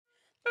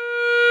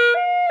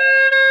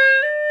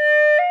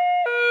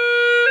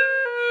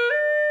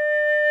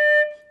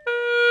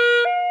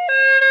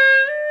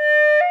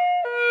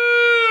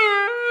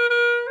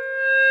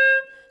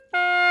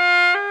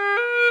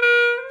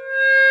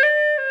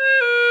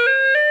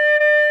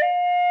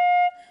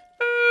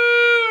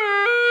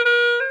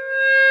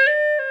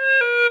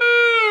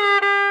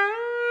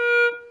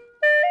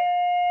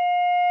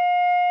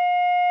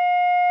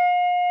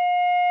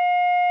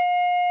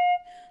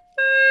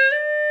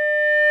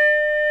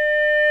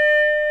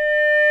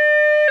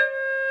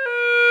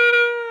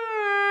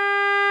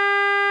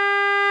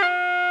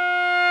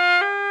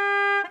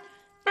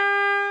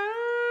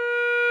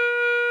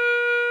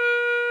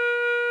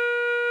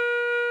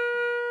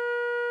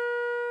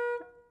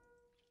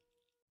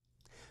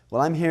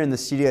Well, I'm here in the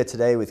studio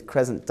today with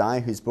Crescent Dai,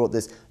 who's brought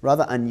this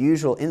rather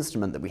unusual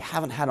instrument that we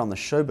haven't had on the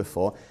show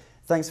before.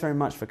 Thanks very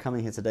much for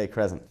coming here today,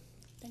 Crescent.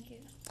 Thank you.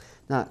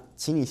 那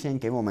请你先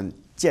给我们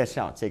介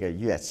绍这个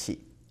乐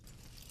器。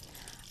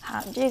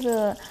好，这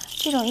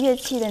种乐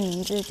器的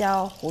名字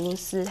叫葫芦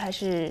丝，它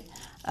是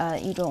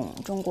一种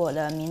中国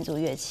的民族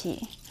乐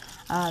器。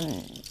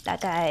大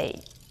概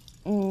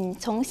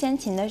从先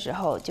秦的时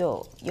候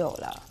就有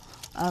了，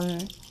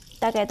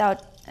大概到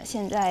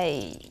现在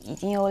已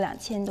经有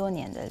2000多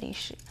年的历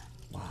史。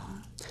哇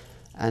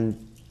，and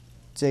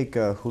这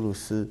个葫芦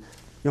丝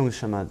用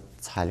什么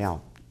材料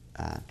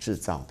制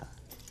造的？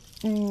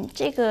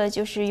这个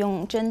就是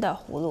用真的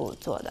葫芦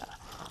做的。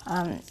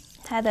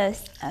它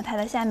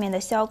的下面的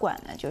箫管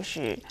呢，就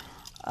是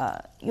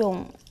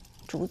用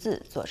竹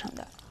子做成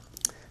的。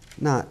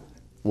那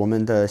我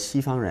们的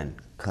西方人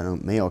可能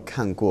没有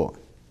看过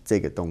这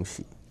个东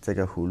西，这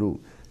个葫芦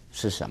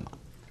是什么？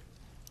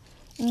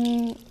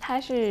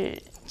它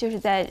就是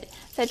在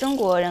中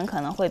国人可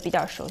能会比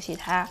较熟悉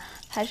它，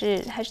它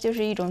就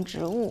是一种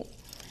植物。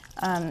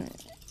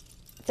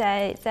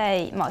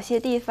在某些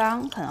地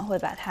方可能会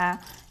把它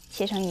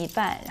切成一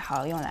半，然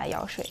后用来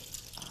舀水。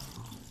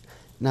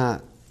那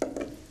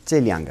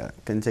这两个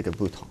跟这个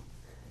不同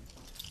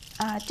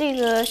这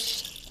个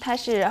它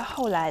是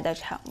后来的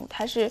产物，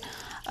它是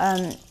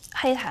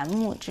黑檀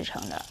木制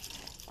成的。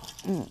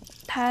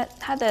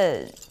它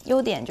的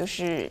优点就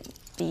是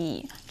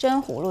比真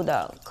葫芦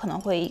的可能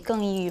会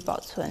更易于保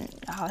存，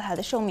然后它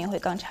的寿命会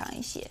更长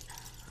一些。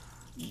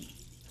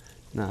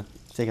那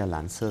这个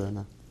蓝色的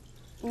呢？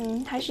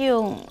它是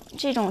用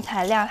这种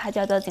材料，它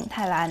叫做景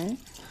泰蓝。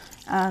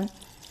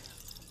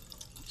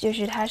就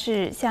是它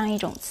是像一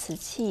种瓷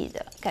器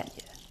的感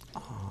觉。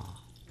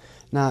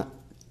那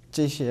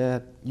这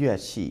些乐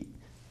器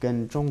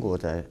跟中国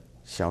的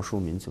少数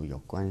民族有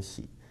关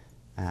系，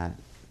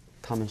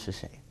他们是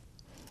谁？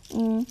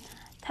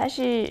它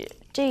是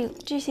这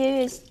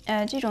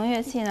种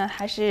乐器呢，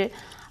它是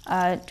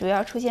主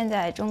要出现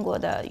在中国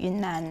的云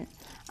南，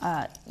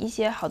一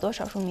些好多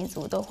少数民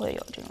族都会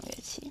有这种乐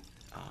器。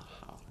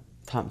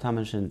好，他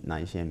们是哪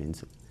一些民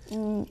族？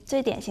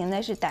最典型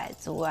的是傣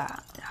族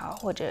啊，然后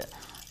或者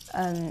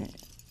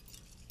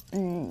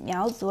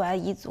苗族啊、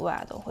彝族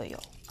啊都会有。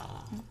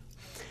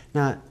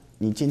那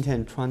你今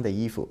天穿的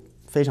衣服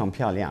非常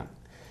漂亮，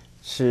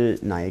是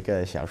哪一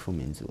个少数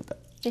民族的？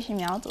这是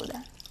苗族的。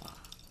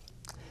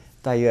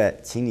大约，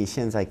请你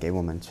现在给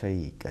我们吹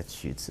一个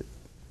曲子。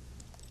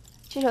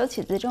这首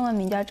曲子中文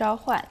名叫《召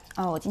唤》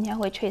我今天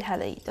会吹它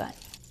的一段。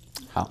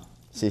好，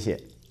谢谢。